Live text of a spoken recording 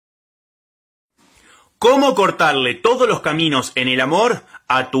¿Cómo cortarle todos los caminos en el amor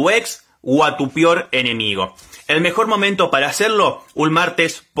a tu ex o a tu peor enemigo? El mejor momento para hacerlo, un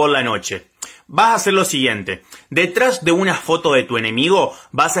martes por la noche. Vas a hacer lo siguiente. Detrás de una foto de tu enemigo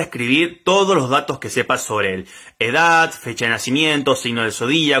vas a escribir todos los datos que sepas sobre él. Edad, fecha de nacimiento, signo del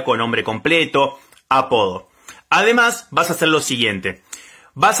zodíaco, nombre completo, apodo. Además, vas a hacer lo siguiente.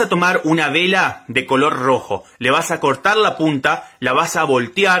 Vas a tomar una vela de color rojo, le vas a cortar la punta, la vas a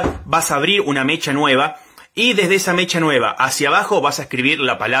voltear, vas a abrir una mecha nueva y desde esa mecha nueva hacia abajo vas a escribir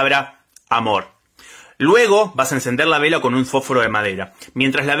la palabra amor. Luego vas a encender la vela con un fósforo de madera.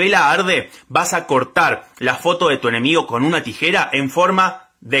 Mientras la vela arde, vas a cortar la foto de tu enemigo con una tijera en forma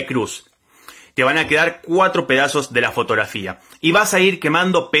de cruz. Te van a quedar 4 pedazos de la fotografía y vas a ir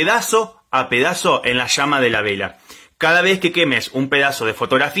quemando pedazo a pedazo en la llama de la vela. Cada vez que quemes un pedazo de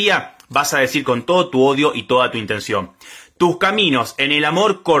fotografía, vas a decir con todo tu odio y toda tu intención: tus caminos en el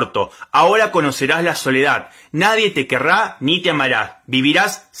amor corto, ahora conocerás la soledad. Nadie te querrá ni te amará,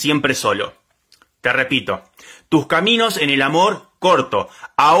 vivirás siempre solo. Te repito, tus caminos en el amor corto,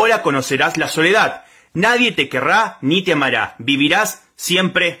 ahora conocerás la soledad. Nadie te querrá ni te amará, vivirás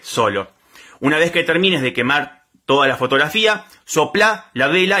siempre solo. Una vez que termines de quemar toda la fotografía, sopla la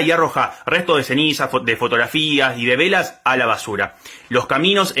vela y arroja resto de ceniza, de fotografías y de velas a la basura. Los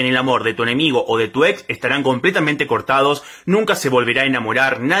caminos en el amor de tu enemigo o de tu ex estarán completamente cortados, nunca se volverá a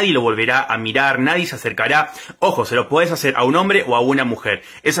enamorar, nadie lo volverá a mirar, nadie se acercará. Ojo, se lo puedes hacer a un hombre o a una mujer.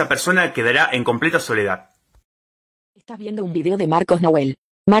 Esa persona quedará en completa soledad. Estás viendo un video de Marcos Nahuel.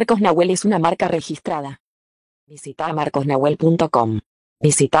 Marcos Nahuel es una marca registrada. Visita marcosnahuel.com.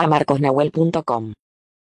 Visita marcosnahuel.com.